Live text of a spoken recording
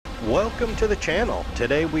Welcome to the channel.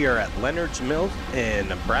 Today we are at Leonard's Mill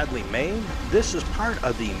in Bradley, Maine. This is part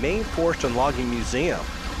of the Maine Forest and Logging Museum.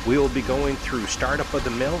 We will be going through startup of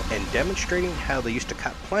the mill and demonstrating how they used to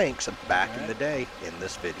cut planks back in the day in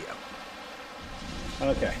this video.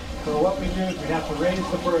 Okay, so what we do is we have to raise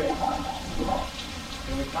the brake.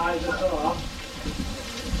 And we tie this off.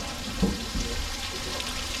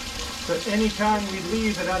 So anytime we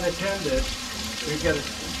leave it unattended,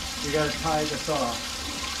 we got to tie this off.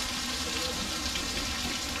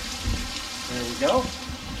 There we go.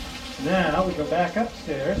 Now we go back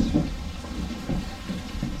upstairs.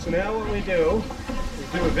 So now what we do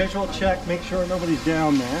a visual check, make sure nobody's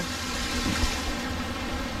down there.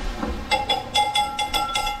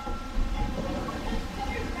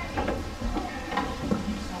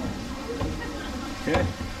 Okay.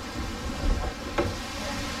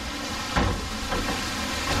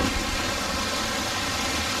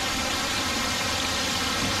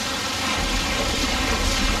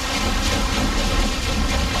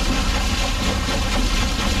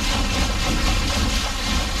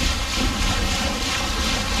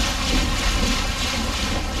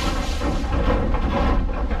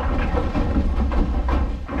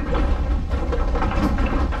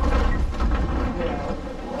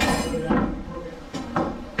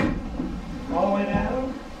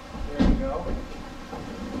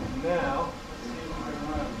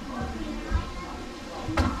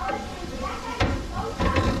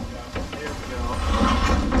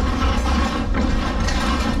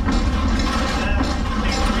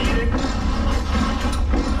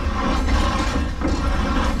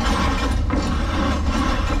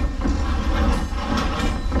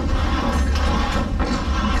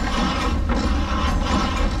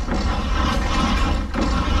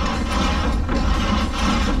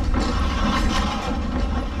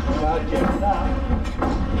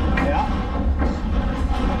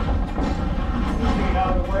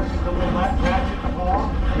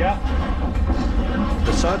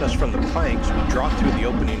 The sawdust from the planks would drop through the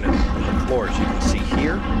opening in the floor, as you can see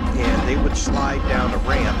here, and they would slide down a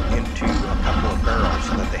ramp into a couple of barrels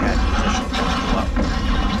that they had positioned below.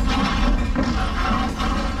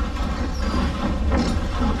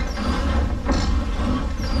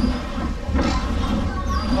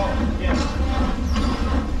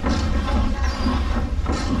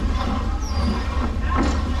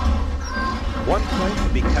 One plank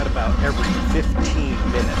can be cut about every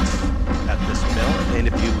 15 minutes at this mill, and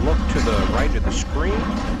if you look to the right of the screen,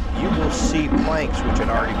 you will see planks which had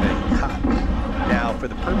already been cut. Now, for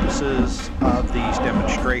the purposes of these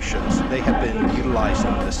demonstrations, they have been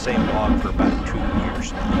utilizing the same log for about 2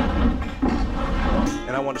 years now.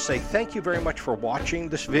 And I want to say thank you very much for watching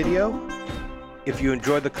this video. If you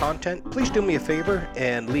enjoyed the content, please do me a favor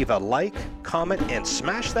and leave a like, comment, and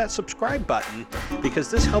smash that subscribe button, because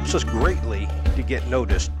this helps us greatly to get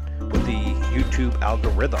noticed with the YouTube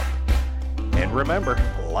algorithm. And remember,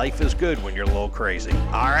 life is good when you're a little crazy.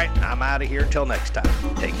 All right, I'm out of here until next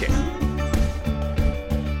time. Take care.